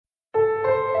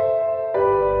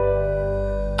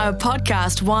A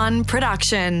Podcast One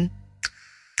production.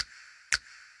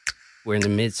 We're in the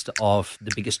midst of the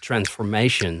biggest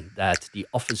transformation that the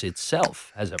office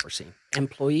itself has ever seen.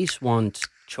 Employees want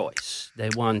choice. They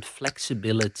want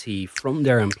flexibility from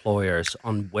their employers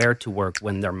on where to work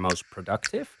when they're most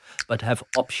productive, but have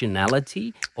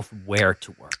optionality of where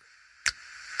to work.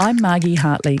 I'm Margie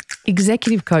Hartley,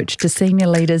 Executive Coach to senior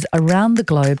leaders around the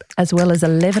globe, as well as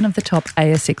 11 of the top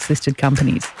ASX-listed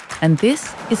companies. And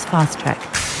this is Fast Track.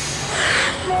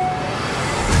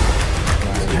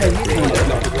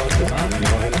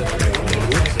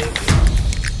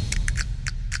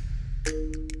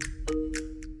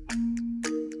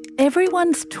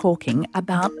 Everyone's talking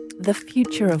about the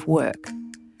future of work.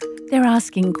 They're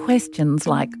asking questions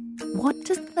like, what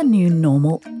does the new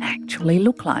normal actually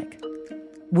look like?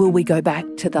 Will we go back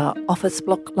to the office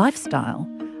block lifestyle?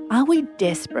 Are we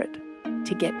desperate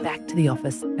to get back to the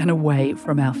office and away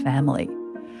from our family?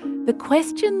 The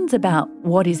questions about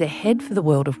what is ahead for the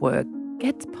world of work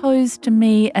gets posed to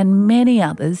me and many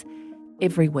others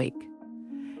every week.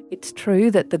 It's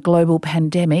true that the global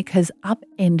pandemic has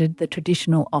upended the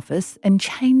traditional office and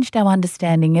changed our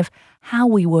understanding of how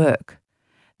we work.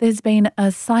 There's been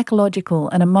a psychological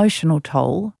and emotional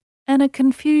toll, and a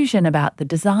confusion about the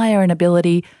desire and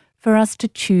ability for us to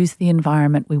choose the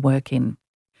environment we work in.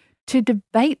 To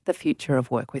debate the future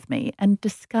of work with me and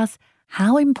discuss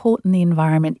how important the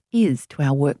environment is to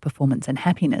our work performance and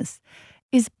happiness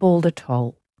is Balder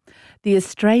Tol, the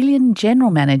Australian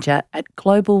General Manager at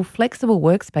global flexible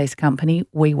workspace company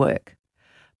WeWork.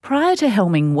 Prior to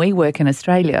helming WeWork in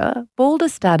Australia, Balder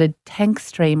started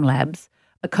Tankstream Labs,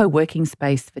 a co-working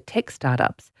space for tech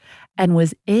startups, and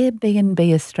was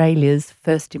Airbnb Australia's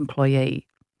first employee.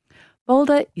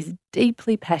 Balder is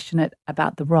deeply passionate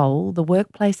about the role the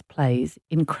workplace plays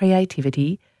in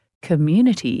creativity,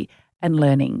 community, and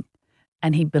learning.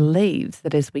 And he believes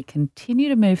that as we continue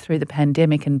to move through the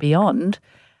pandemic and beyond,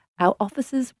 our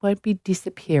offices won't be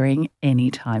disappearing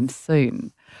anytime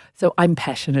soon. So I'm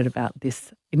passionate about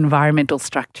this environmental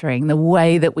structuring, the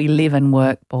way that we live and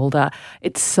work, Balder.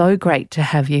 It's so great to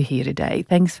have you here today.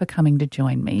 Thanks for coming to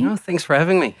join me. Oh, thanks for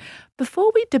having me.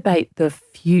 Before we debate the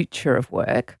future of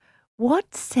work,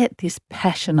 what set this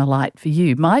passion alight for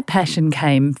you? My passion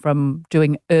came from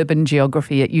doing urban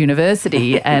geography at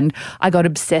university and I got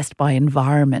obsessed by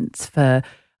environments for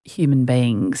human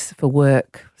beings, for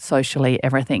work, socially,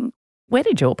 everything. Where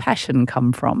did your passion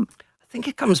come from? I think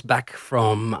it comes back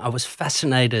from I was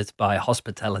fascinated by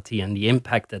hospitality and the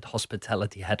impact that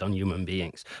hospitality had on human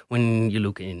beings. When you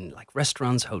look in like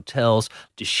restaurants, hotels,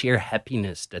 the sheer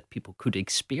happiness that people could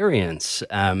experience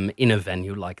in a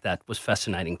venue like that was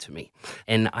fascinating to me.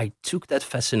 And I took that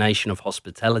fascination of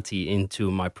hospitality into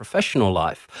my professional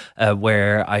life,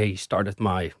 where I started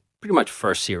my pretty much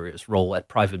first serious role at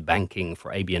private banking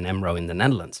for ABN AMRO in the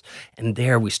Netherlands. And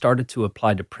there we started to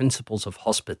apply the principles of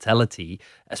hospitality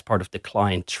as part of the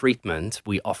client treatment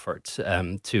we offered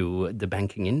to the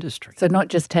banking industry. So not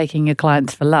just taking your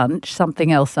clients for lunch,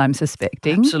 something else I'm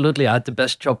suspecting. Absolutely. I had the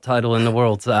best job title in the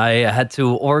world. I had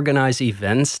to organize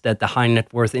events that the high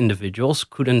net worth individuals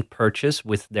couldn't purchase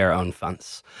with their own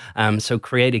funds. So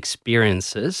create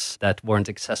experiences that weren't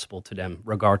accessible to them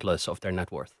regardless of their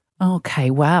net worth. Okay,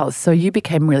 wow. So you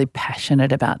became really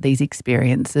passionate about these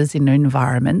experiences in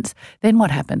environments. Then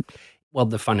what happened? Well,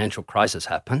 the financial crisis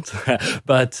happened,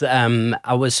 but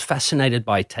I was fascinated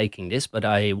by taking this, but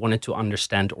I wanted to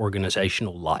understand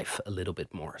organizational life a little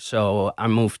bit more. So I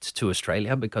moved to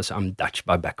Australia because I'm Dutch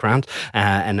by background,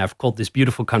 and I've called this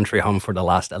beautiful country home for the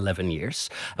last 11 years.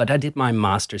 But I did my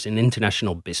master's in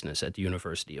international business at the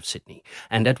University of Sydney,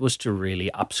 and that was to really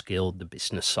upskill the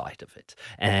business side of it.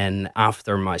 And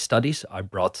after my studies, I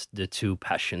brought the two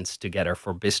passions together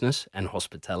for business and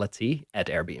hospitality at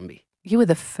Airbnb. You were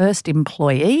the first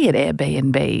employee at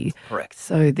Airbnb. Correct.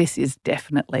 So this is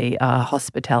definitely a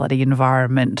hospitality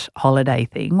environment holiday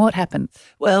thing. What happened?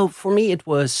 Well, for me, it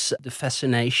was the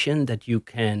fascination that you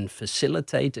can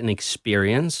facilitate an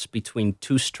experience between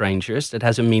two strangers that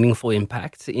has a meaningful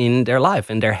impact in their life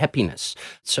and their happiness.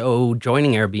 So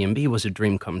joining Airbnb was a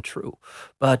dream come true.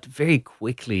 But very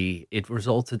quickly, it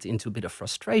resulted into a bit of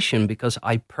frustration because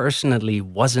I personally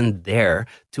wasn't there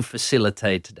to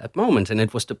facilitate that moment, and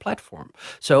it was the platform.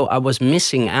 So I was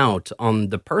missing out on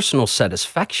the personal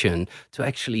satisfaction to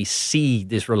actually see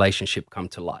this relationship come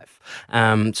to life.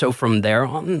 So from there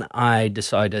on, I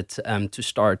decided to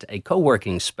start a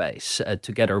co-working space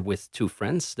together with two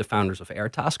friends, the founders of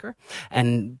Airtasker.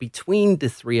 And between the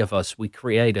three of us, we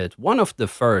created one of the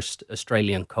first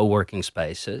Australian co-working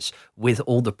spaces with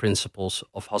all the principles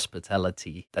of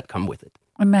hospitality that come with it.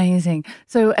 Amazing.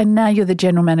 So, and now you're the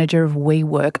general manager of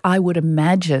WeWork. I would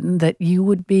imagine that you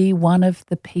would be one of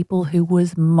the people who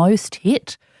was most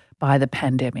hit by the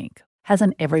pandemic.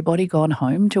 Hasn't everybody gone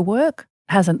home to work?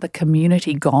 Hasn't the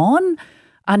community gone?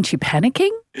 Aren't you panicking?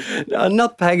 No,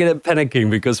 not panicking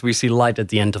because we see light at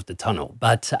the end of the tunnel.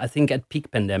 But I think at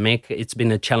peak pandemic, it's been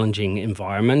a challenging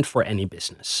environment for any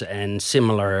business. And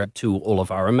similar to all of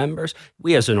our members,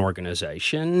 we as an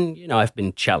organization, have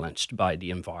been challenged by the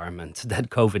environment that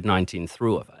COVID-19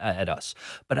 threw at us.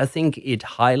 But I think it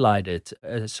highlighted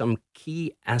some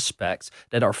key aspects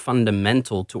that are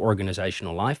fundamental to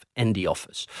organizational life and the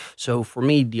office. So for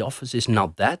me, the office is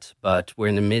not that, but we're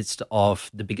in the midst of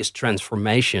the biggest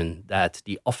transformation that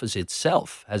the office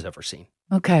itself has ever seen.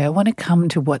 Okay, I want to come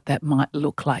to what that might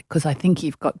look like because I think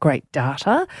you've got great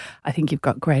data. I think you've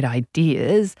got great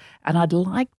ideas, and I'd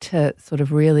like to sort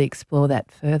of really explore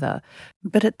that further.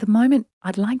 But at the moment,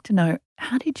 I'd like to know,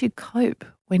 how did you cope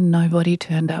when nobody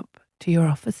turned up to your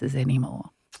offices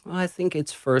anymore? Well, I think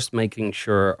it's first making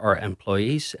sure our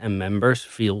employees and members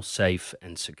feel safe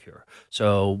and secure.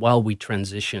 So while we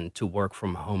transitioned to work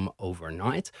from home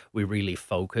overnight, we really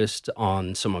focused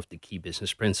on some of the key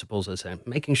business principles, as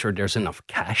making sure there's enough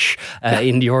cash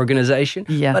in the organization,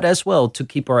 but as well to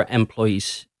keep our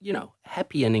employees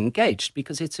happy and engaged,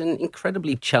 because it's an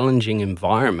incredibly challenging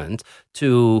environment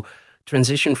to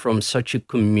transition from such a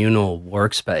communal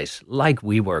workspace like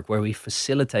WeWork, where we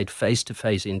facilitate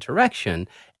face-to-face interaction,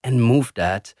 and move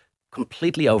that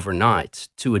completely overnight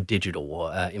to a digital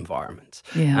environment.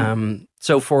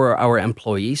 So for our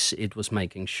employees, it was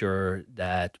making sure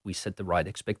that we set the right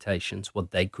expectations,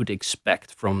 what they could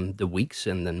expect from the weeks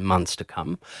and then months to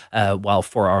come, while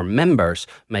for our members,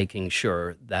 making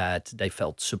sure that they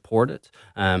felt supported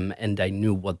and they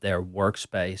knew what their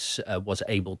workspace was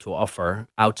able to offer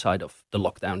outside of the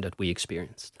lockdown that we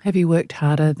experienced. Have you worked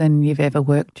harder than you've ever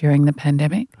worked during the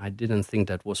pandemic? I didn't think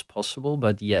that was possible,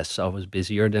 but yes, I was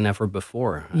busier than ever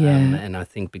before. And I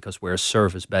think because we're a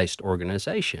service-based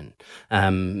organization,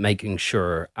 making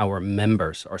sure our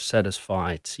members are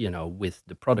satisfied, with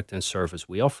the product and service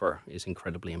we offer is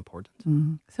incredibly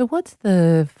important. So what's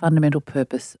the fundamental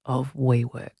purpose of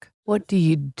WeWork? What do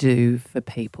you do for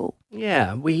people?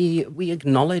 Yeah, we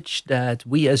acknowledge that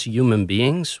we as human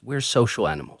beings, we're social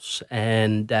animals,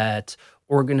 and that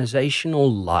organizational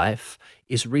life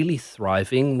is really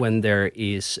thriving when there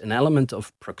is an element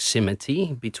of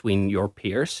proximity between your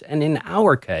peers, and in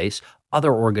our case,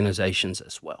 other organizations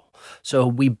as well. So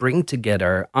we bring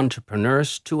together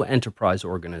entrepreneurs to enterprise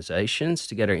organizations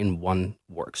together in one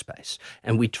workspace.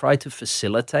 And we try to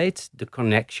facilitate the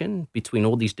connection between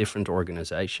all these different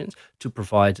organizations to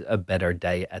provide a better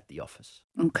day at the office.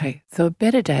 Okay, so a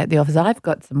better day at the office. I've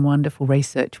got some wonderful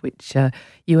research which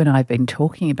you and I have been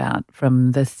talking about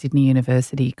from the Sydney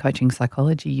University Coaching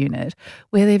Psychology Unit,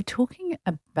 where they're talking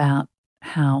about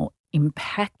how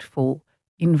impactful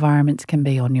environments can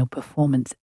be on your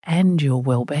performance and your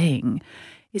well-being.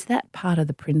 Is that part of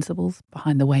the principles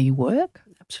behind the way you work?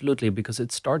 Absolutely, because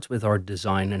it starts with our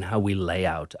design and how we lay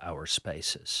out our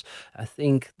spaces. I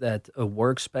think that a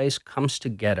workspace comes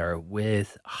together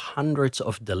with hundreds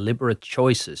of deliberate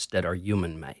choices that are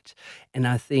human-made. And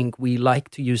I think we like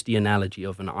to use the analogy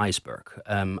of an iceberg.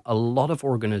 A lot of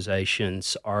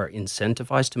organizations are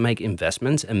incentivized to make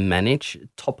investments and manage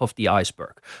top of the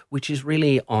iceberg, which is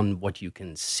really on what you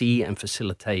can see and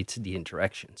facilitate the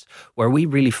interactions, where we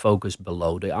really focus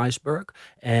below the iceberg,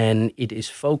 and it is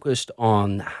focused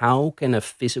on how can a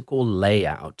physical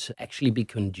layout actually be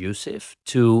conducive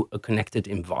to a connected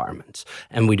environment.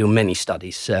 And we do many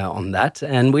studies on that,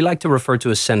 and we like to refer to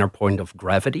a center point of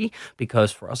gravity,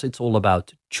 because for us it's all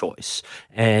about choice,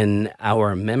 and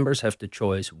our members have the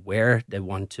choice where they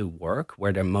want to work,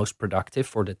 where they're most productive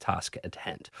for the task at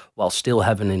hand, while still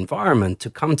have an environment to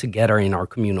come together in our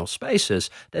communal spaces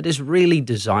that is really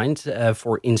designed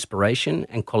for inspiration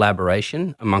and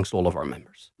collaboration amongst all of our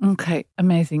members. Okay,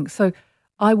 amazing. So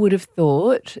I would have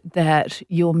thought that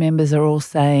your members are all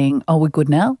saying, oh, we're good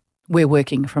now. We're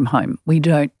working from home. We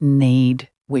don't need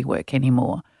WeWork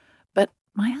anymore. But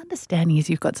my understanding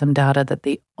is you've got some data that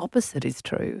the opposite is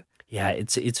true. Yeah,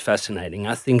 it's fascinating.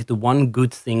 I think the one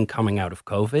good thing coming out of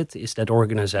COVID is that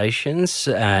organizations,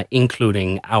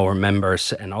 including our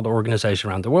members and other organizations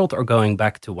around the world, are going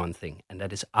back to one thing, and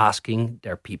that is asking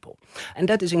their people. And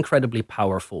that is incredibly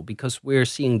powerful because we're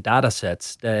seeing data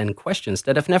sets and questions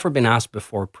that have never been asked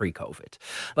before pre-COVID.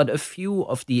 But a few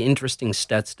of the interesting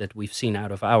stats that we've seen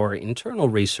out of our internal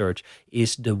research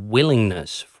is the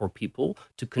willingness for people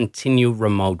to continue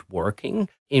remote working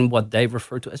in what they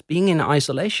refer to as being in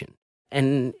isolation.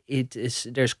 And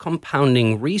there's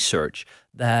compounding research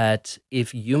that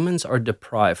if humans are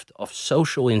deprived of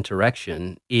social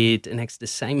interaction, it enacts the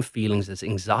same feelings as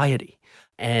anxiety.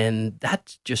 And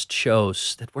that just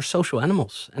shows that we're social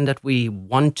animals and that we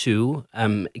want to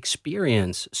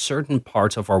experience certain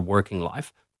parts of our working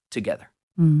life together.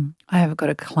 I have got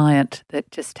a client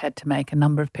that just had to make a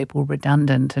number of people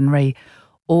redundant and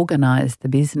reorganize the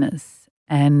business.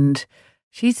 And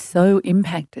she's so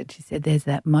impacted. She said there's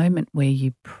that moment where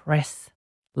you press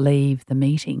leave the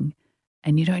meeting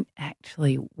and you don't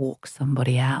actually walk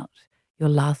somebody out. Your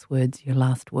last words, your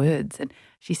last words. And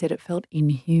she said it felt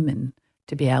inhuman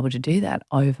to be able to do that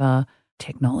over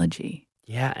technology.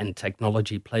 Yeah, and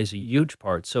technology plays a huge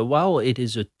part. So while it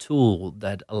is a tool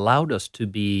that allowed us to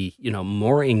be,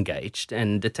 more engaged,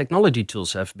 and the technology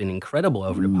tools have been incredible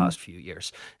over the past few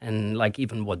years, and like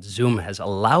even what Zoom has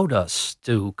allowed us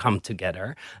to come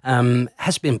together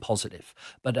has been positive.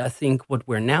 But I think what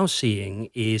we're now seeing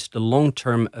is the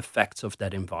long-term effects of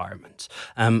that environment.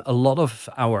 A lot of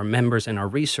our members and our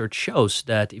research shows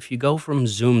that if you go from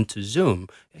Zoom to Zoom,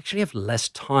 you actually have less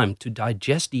time to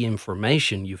digest the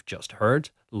information you've just heard,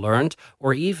 learned,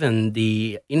 or even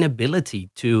the inability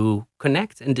to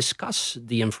connect and discuss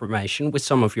the information with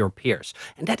some of your peers.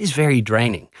 And that is very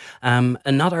draining.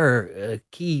 Another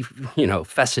key,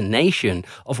 fascination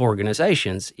of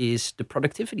organizations is the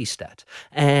productivity stat.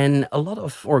 And a lot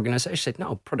of organizations say,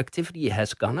 no, productivity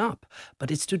has gone up, but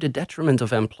it's to the detriment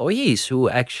of employees who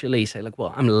actually say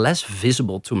I'm less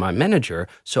visible to my manager,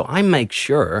 so I make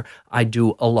sure I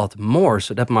do a lot more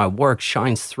so that my work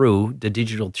shines through the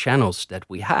digital channels that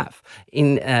we have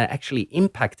in actually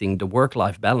impacting the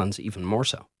work-life balance even more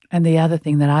so. And the other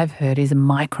thing that I've heard is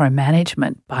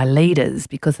micromanagement by leaders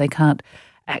because they can't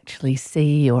actually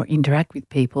see or interact with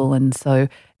people. And so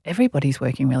everybody's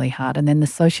working really hard. And then the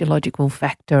sociological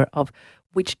factor of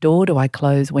which door do I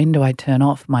close? When do I turn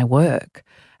off my work?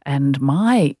 And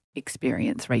my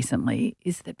experience recently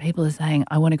is that people are saying,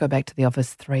 I want to go back to the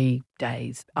office 3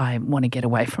 days. I want to get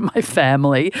away from my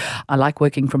family. I like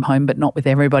working from home, but not with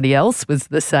everybody else, was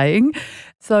the saying.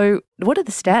 So what are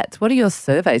the stats? What are your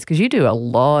surveys? Because you do a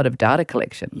lot of data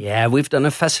collection. Yeah, we've done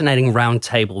a fascinating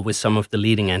roundtable with some of the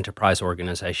leading enterprise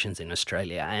organizations in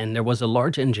Australia. And there was a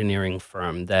large engineering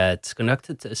firm that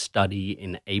conducted a study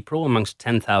in April amongst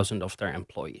 10,000 of their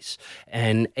employees.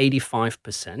 And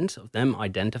 85% of them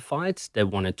identified they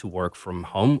wanted to work from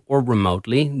home or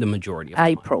remotely the majority of the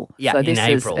April. time. Yeah, so in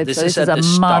April. This is is at a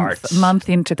the month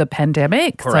into the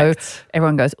pandemic. Correct. So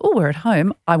everyone goes, oh, we're at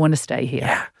home. I want to stay here.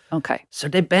 Yeah. Okay. So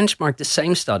they benchmarked the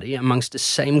same study amongst the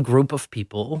same group of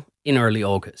people in early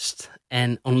August.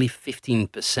 And only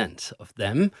 15% of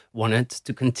them wanted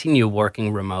to continue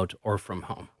working remote or from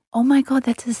home. Oh my God,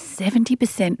 that's a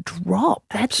 70% drop.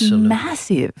 That's Absolutely.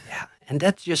 Massive. Yeah. And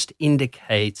that just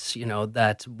indicates,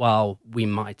 that while we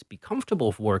might be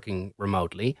comfortable working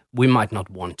remotely, we might not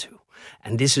want to.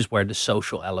 And this is where the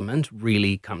social element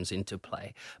really comes into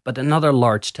play. But another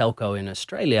large telco in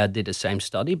Australia did the same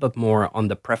study, but more on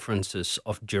the preferences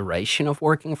of duration of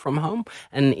working from home.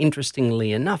 And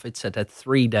interestingly enough, it said that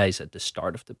 3 days at the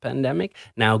start of the pandemic,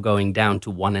 now going down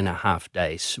to 1.5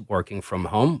 days working from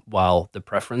home, while the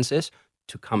preference is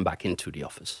to come back into the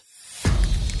office.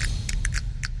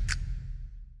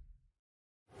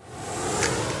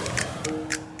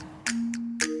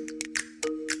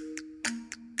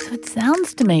 It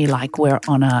sounds to me like we're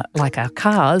on like our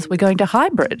cars, we're going to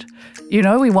hybrid.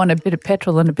 We want a bit of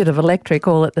petrol and a bit of electric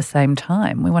all at the same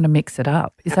time. We want to mix it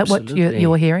up. Is Absolutely. that what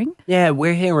you're hearing? Yeah,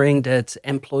 we're hearing that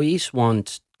employees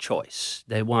want choice.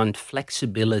 They want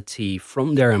flexibility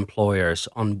from their employers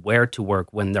on where to work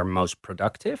when they're most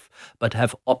productive, but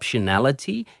have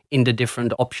optionality in the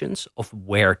different options of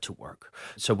where to work.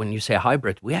 So when you say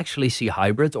hybrid, we actually see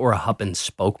hybrid or a hub and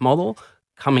spoke model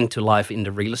coming to life in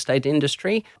the real estate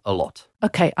industry a lot.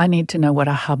 Okay, I need to know what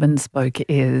a hub and spoke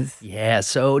is. Yeah,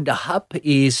 so the hub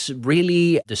is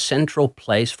really the central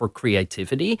place for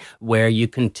creativity where you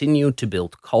continue to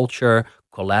build culture,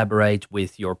 collaborate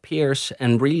with your peers,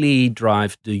 and really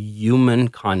drive the human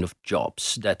kind of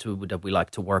jobs that we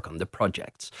like to work on, the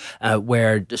projects,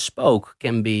 where the spoke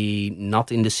can be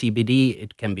not in the CBD,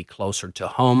 it can be closer to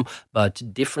home, but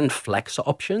different flex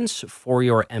options for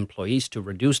your employees to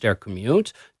reduce their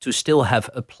commute, to still have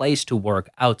a place to work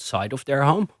outside of their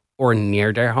home or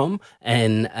near their home,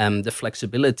 and the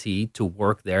flexibility to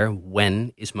work there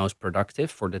when is most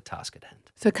productive for the task at hand.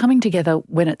 So coming together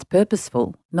when it's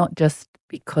purposeful, not just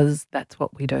because that's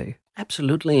what we do.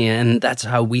 Absolutely. And that's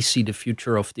how we see the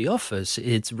future of the office.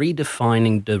 It's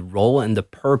redefining the role and the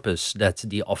purpose that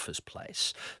the office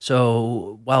plays.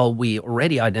 So while we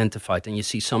already identified, and you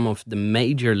see some of the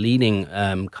major leading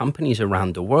companies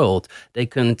around the world, they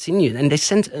continue and they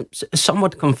send a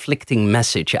somewhat conflicting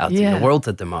message out in the world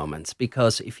at the moment.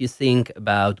 Because if you think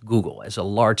about Google as a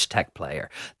large tech player,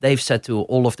 they've said to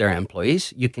all of their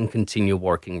employees, you can continue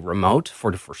working remote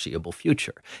for the foreseeable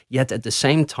future. Yet at the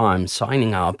same time,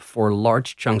 signing up for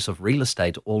large chunks of real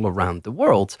estate all around the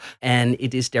world. And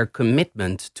it is their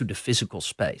commitment to the physical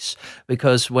space.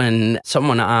 Because when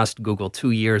someone asked Google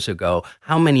 2 years ago,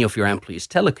 how many of your employees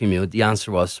telecommute? The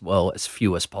answer was, well, as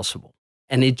few as possible.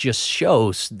 And it just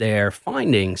shows their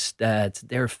findings that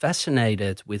they're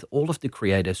fascinated with all of the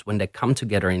creatives when they come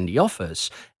together in the office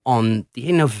on the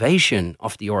innovation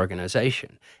of the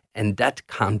organization. And that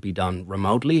can't be done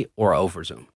remotely or over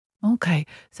Zoom. Okay,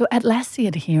 so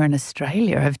Atlassian here in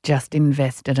Australia have just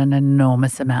invested an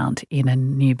enormous amount in a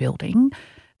new building.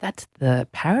 That's the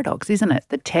paradox, isn't it?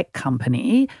 The tech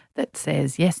company that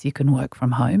says, yes, you can work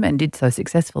from home and did so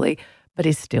successfully, but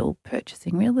is still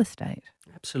purchasing real estate.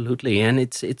 Absolutely. And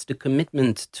it's the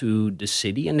commitment to the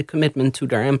city and the commitment to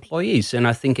their employees. And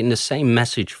I think in the same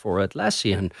message for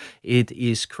Atlassian, it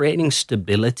is creating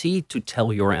stability to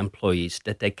tell your employees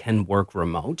that they can work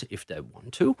remote if they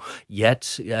want to,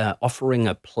 yet offering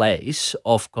a place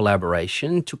of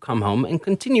collaboration to come home and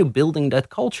continue building that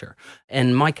culture.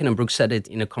 And Mike Cannon-Brook said it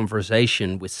in a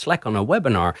conversation with Slack on a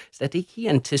webinar, is that he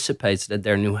anticipates that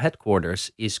their new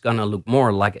headquarters is going to look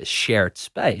more like a shared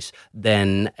space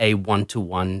than a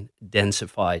one-to-one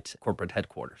densified corporate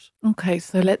headquarters. Okay,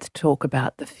 so let's talk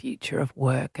about the future of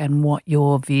work and what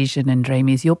your vision and dream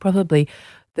is. You're probably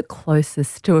the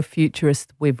closest to a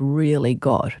futurist we've really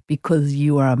got because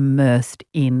you are immersed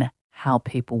in how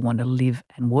people want to live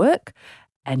and work,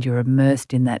 and you're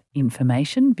immersed in that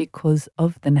information because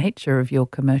of the nature of your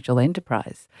commercial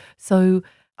enterprise. So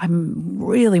I'm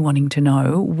really wanting to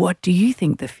know, what do you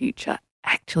think the future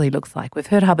actually looks like? We've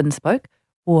heard hub and spoke.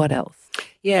 What else?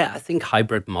 Yeah, I think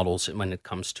hybrid models when it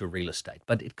comes to real estate,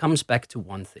 but it comes back to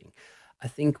one thing. I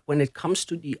think when it comes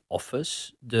to the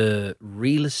office, the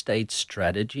real estate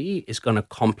strategy is going to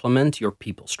complement your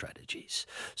people strategies.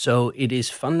 So it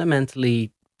is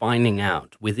fundamentally finding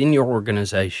out within your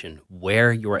organization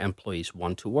where your employees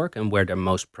want to work and where they're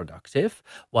most productive,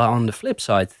 while on the flip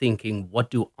side, thinking, what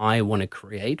do I want to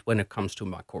create when it comes to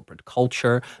my corporate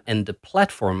culture and the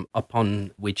platform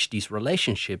upon which these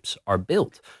relationships are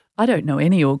built? I don't know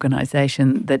any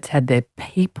organisation that's had their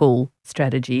people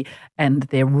strategy and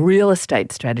their real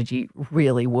estate strategy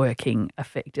really working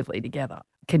effectively together.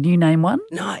 Can you name one?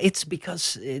 No, it's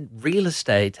because real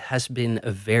estate has been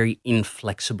a very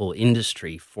inflexible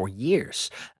industry for years.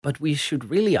 But we should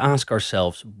really ask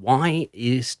ourselves, why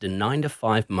is the 9 to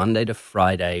 5, Monday to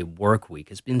Friday work week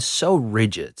has been so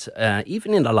rigid,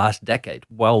 even in the last decade,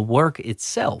 while work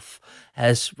itself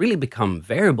has really become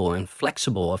variable and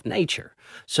flexible of nature.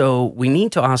 So we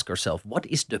need to ask ourselves, what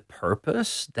is the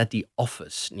purpose that the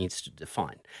office needs to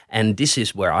define? And this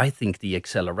is where I think the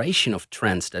acceleration of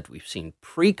trends that we've seen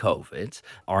pre-COVID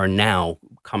are now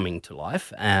coming to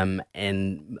life. And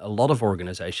a lot of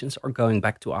organizations are going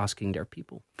back to asking their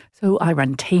people. So I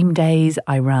run team days,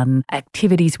 I run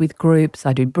activities with groups,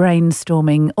 I do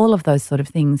brainstorming, all of those sort of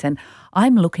things. And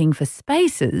I'm looking for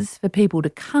spaces for people to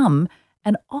come.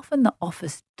 And often the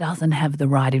office doesn't have the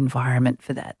right environment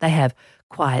for that. They have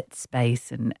quiet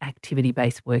space and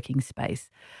activity-based working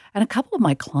space. And a couple of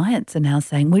my clients are now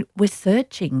saying, we're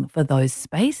searching for those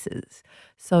spaces.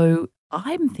 So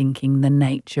I'm thinking the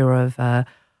nature of a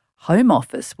home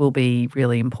office will be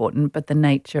really important, but the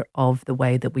nature of the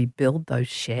way that we build those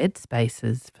shared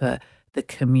spaces for the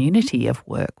community of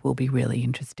work will be really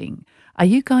interesting. Are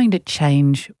you going to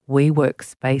change WeWork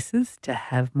spaces to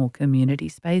have more community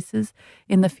spaces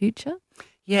in the future?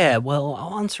 Yeah, well,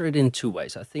 I'll answer it in two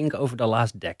ways. I think over the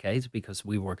last decades, because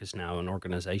WeWork is now an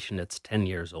organization that's 10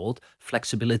 years old,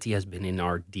 flexibility has been in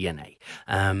our DNA.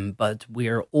 But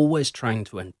we're always trying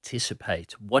to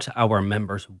anticipate what our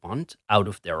members want out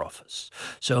of their office.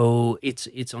 So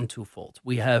it's on twofold.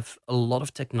 We have a lot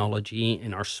of technology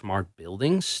in our smart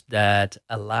buildings that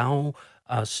allow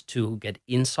us to get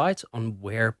insights on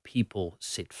where people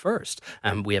sit first.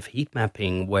 We have heat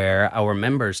mapping where our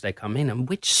members, they come in and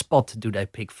which spot do they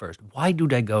pick first? Why do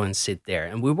they go and sit there?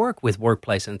 And we work with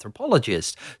workplace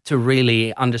anthropologists to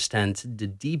really understand the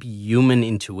deep human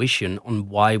intuition on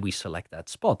why we select that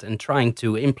spot and trying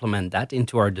to implement that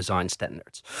into our design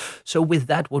standards. So with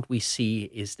that, what we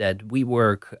see is that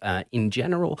WeWork in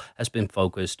general has been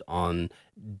focused on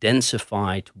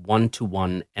densified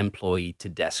one-to-one employee to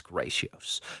desk ratios.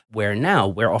 silos, where now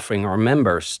we're offering our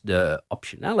members the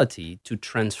optionality to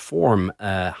transform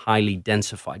a highly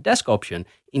densified desk option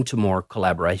into more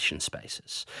collaboration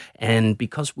spaces. And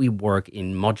because we work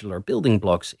in modular building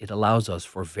blocks, it allows us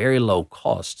for very low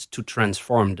costs to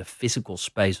transform the physical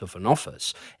space of an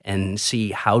office and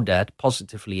see how that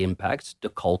positively impacts the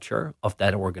culture of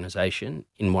that organization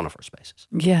in one of our spaces.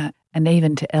 Yeah, and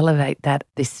even to elevate that,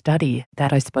 this study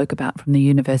that I spoke about from the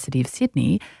University of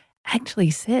Sydney actually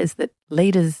says that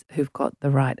leaders who've got the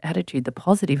right attitude, the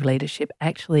positive leadership,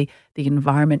 actually the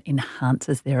environment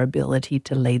enhances their ability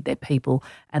to lead their people,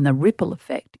 and the ripple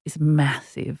effect is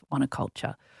massive on a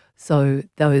culture. So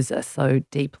those are so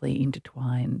deeply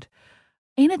intertwined.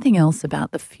 Anything else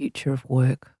about the future of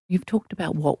work? You've talked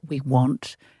about what we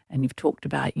want and you've talked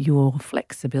about your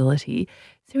flexibility.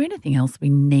 Is there anything else we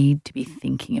need to be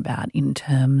thinking about in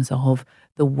terms of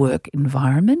the work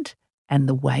environment and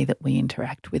the way that we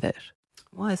interact with it?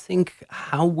 Well, I think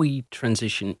how we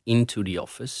transition into the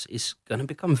office is going to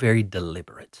become very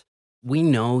deliberate. We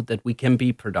know that we can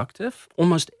be productive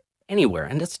almost anywhere,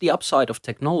 and that's the upside of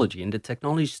technology, and the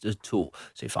technology is the tool.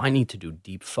 So if I need to do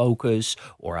deep focus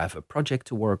or I have a project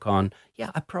to work on,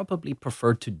 I probably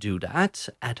prefer to do that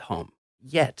at home.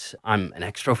 Yet I'm an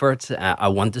extrovert, I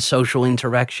want the social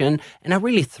interaction, and I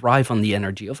really thrive on the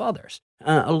energy of others.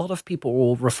 A lot of people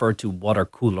will refer to water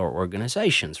cooler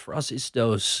organizations. For us, it's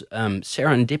those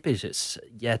serendipitous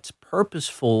yet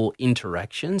purposeful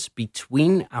interactions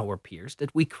between our peers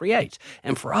that we create.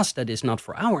 And for us, that is not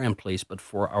for our employees, but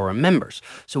for our members.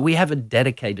 So we have a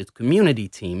dedicated community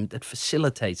team that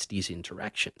facilitates these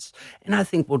interactions. And I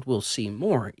think what we'll see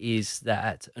more is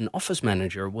that an office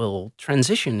manager will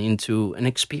transition into an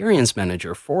experience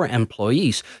manager for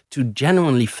employees to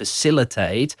genuinely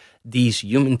facilitate these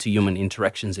human-to-human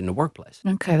interactions in the workplace.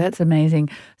 Okay, that's amazing.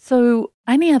 So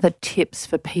any other tips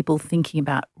for people thinking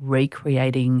about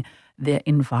recreating the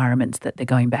environments that they're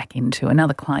going back into?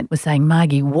 Another client was saying,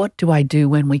 Margie, what do I do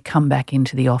when we come back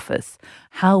into the office?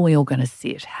 How are we all going to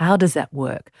sit? How does that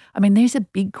work? I mean, these are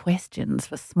big questions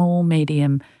for small,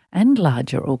 medium and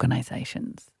larger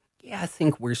organizations. I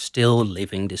think we're still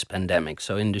living this pandemic.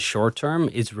 So in the short term,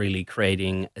 it's really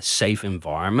creating a safe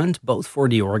environment, both for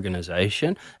the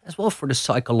organization as well for the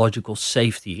psychological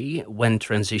safety when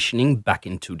transitioning back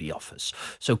into the office.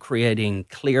 So creating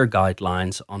clear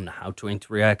guidelines on how to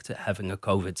interact, having a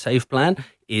COVID safe plan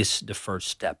is the first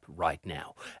step right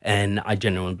now. And I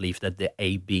genuinely believe that the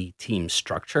A-B team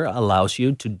structure allows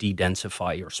you to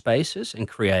de-densify your spaces and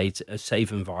create a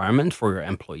safe environment for your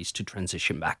employees to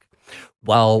transition back.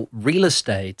 While real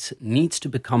estate needs to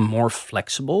become more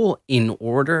flexible in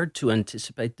order to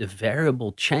anticipate the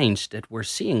variable change that we're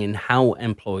seeing in how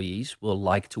employees will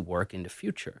like to work in the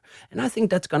future. And I think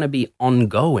that's going to be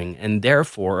ongoing, and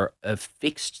therefore a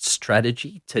fixed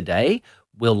strategy today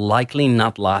will likely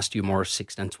not last you more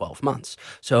 6 than 12 months.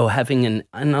 So having an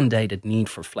inundated need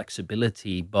for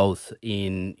flexibility, both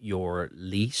in your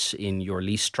lease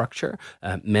structure,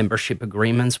 membership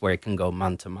agreements where it can go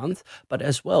month to month, but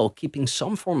as well keeping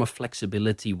some form of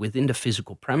flexibility within the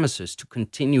physical premises to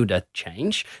continue that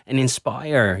change and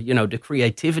inspire, the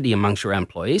creativity amongst your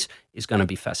employees is going to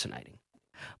be fascinating.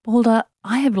 Balder,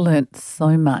 I have learnt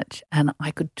so much, and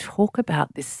I could talk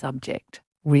about this subject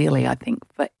really, I think,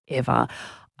 forever.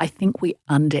 I think we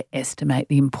underestimate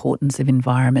the importance of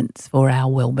environments for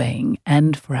our well-being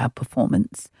and for our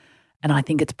performance. And I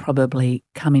think it's probably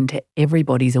come into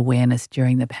everybody's awareness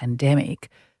during the pandemic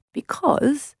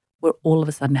because we're all of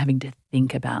a sudden having to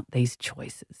think about these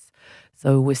choices.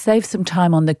 So we've saved some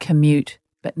time on the commute,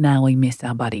 but now we miss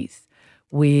our buddies.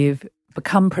 We've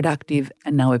become productive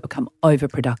and now we've become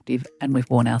overproductive and we've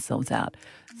worn ourselves out.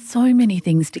 So many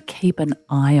things to keep an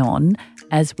eye on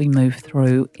as we move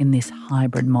through in this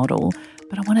hybrid model.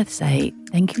 But I want to say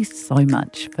thank you so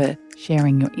much for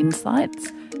sharing your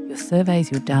insights, your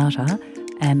surveys, your data,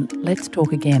 and let's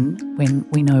talk again when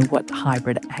we know what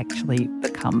hybrid actually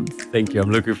becomes. Thank you.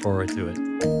 I'm looking forward to it.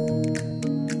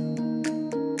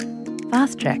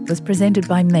 Fast Track was presented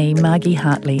by me, Margie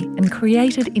Hartley, and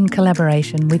created in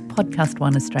collaboration with Podcast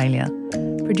One Australia.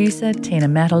 Producer Tina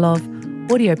Matalov,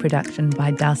 audio production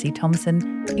by Darcy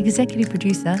Thompson, executive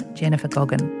producer Jennifer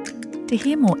Goggin. To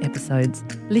hear more episodes,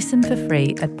 listen for free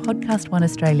at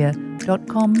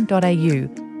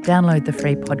podcastoneaustralia.com.au, download the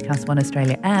free Podcast One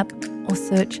Australia app or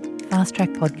search Fast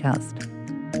Track Podcast.